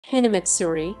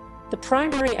Hinamatsuri. The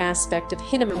primary aspect of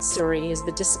Hinamatsuri is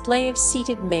the display of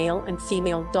seated male and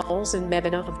female dolls and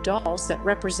mebina of dolls that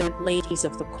represent ladies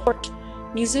of the court,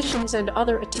 musicians and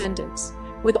other attendants,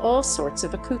 with all sorts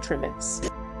of accoutrements.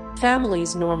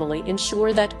 Families normally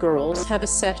ensure that girls have a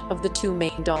set of the two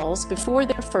main dolls before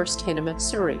their first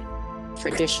Hinamatsuri.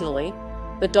 Traditionally,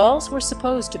 the dolls were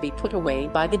supposed to be put away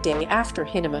by the day after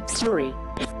Hinamatsuri,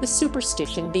 the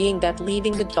superstition being that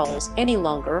leaving the dolls any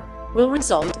longer will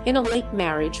result in a late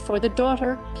marriage for the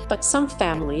daughter, but some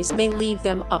families may leave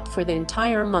them up for the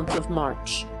entire month of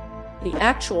March. The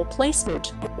actual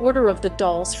placement order of the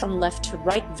dolls from left to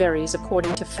right varies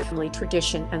according to family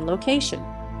tradition and location,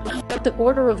 but the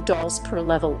order of dolls per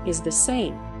level is the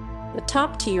same. The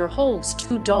top tier holds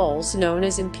two dolls known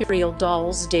as imperial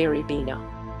dolls dairi-bina.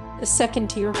 The second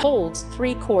tier holds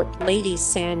three court ladies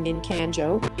san-nin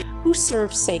kanjo, who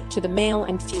serve sake to the male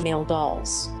and female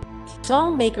dolls.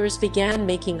 Doll makers began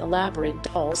making elaborate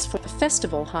dolls for the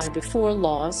festival high before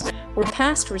laws were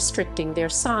passed restricting their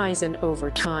size, and over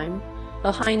time,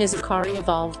 the hinazakari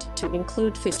evolved to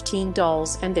include 15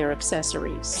 dolls and their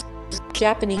accessories.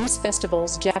 Japanese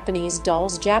festivals, Japanese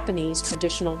dolls, Japanese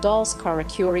traditional dolls,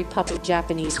 Karakuri puppet,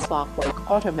 Japanese clockwork,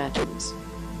 Automatons.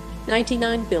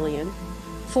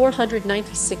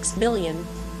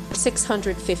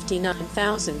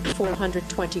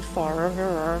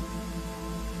 99,496,659,424